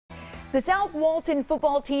The South Walton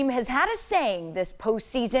football team has had a saying this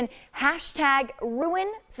postseason,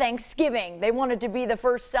 #RuinThanksgiving. They wanted to be the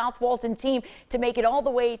first South Walton team to make it all the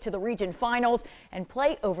way to the region finals and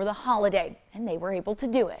play over the holiday, and they were able to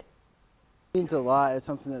do it. It means a lot. It's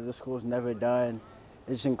something that the school's never done.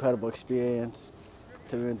 It's just an incredible experience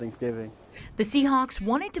to ruin Thanksgiving. The Seahawks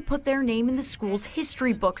wanted to put their name in the school's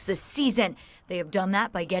history books this season. They have done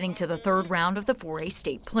that by getting to the third round of the 4A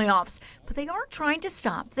state playoffs, but they aren't trying to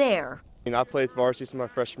stop there. I played varsity since my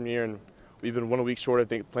freshman year, and we've been 1 week short of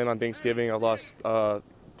playing on Thanksgiving. I lost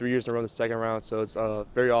 3 years in a row in the second round, so it's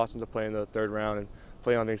very awesome to play in the third round and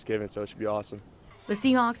play on Thanksgiving, so it should be awesome. The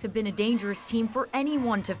Seahawks have been a dangerous team for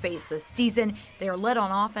anyone to face this season. They are led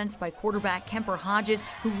on offense by quarterback Kemper Hodges,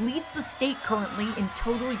 who leads the state currently in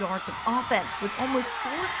total yards of offense with almost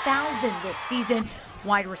 4,000 this season.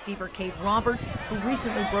 Wide receiver Cade Roberts, who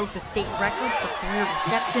recently broke the state record for career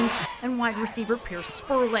receptions, and wide receiver Pierce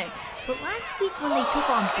Sperling. But last week when they took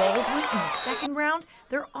on Baldwin in the second round,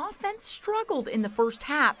 their offense struggled in the first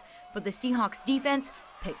half, but the Seahawks defense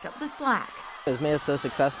picked up the slack. What has made us so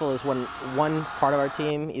successful is when one part of our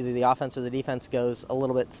team, either the offense or the defense, goes a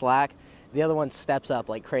little bit slack, the other one steps up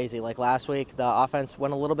like crazy. Like last week, the offense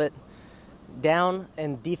went a little bit down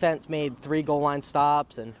and defense made 3 goal line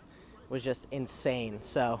stops and was just insane.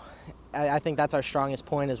 So I think that's our strongest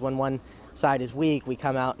point, is when one side is weak, we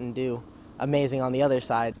come out and do amazing on the other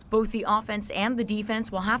side. Both the offense and the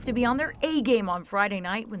defense will have to be on their A game on Friday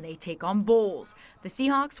night when they take on Bowles. The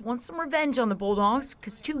Seahawks want some revenge on the Bulldogs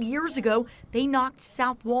because 2 years ago they knocked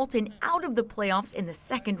South Walton out of the playoffs in the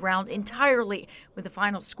second round entirely with a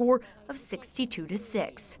final score of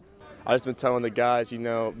 62-6. I've just been telling the guys,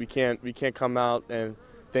 we can't come out and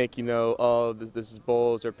think, oh, this is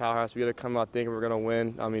Bowles or Powerhouse. We got to come out thinking we're going to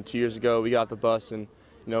win. I mean, 2 years ago we got off the bus and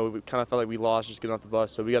we kind of felt like we lost just getting off the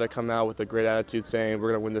bus. So we got to come out with a great attitude saying we're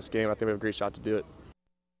going to win this game. I think we have a great shot to do it.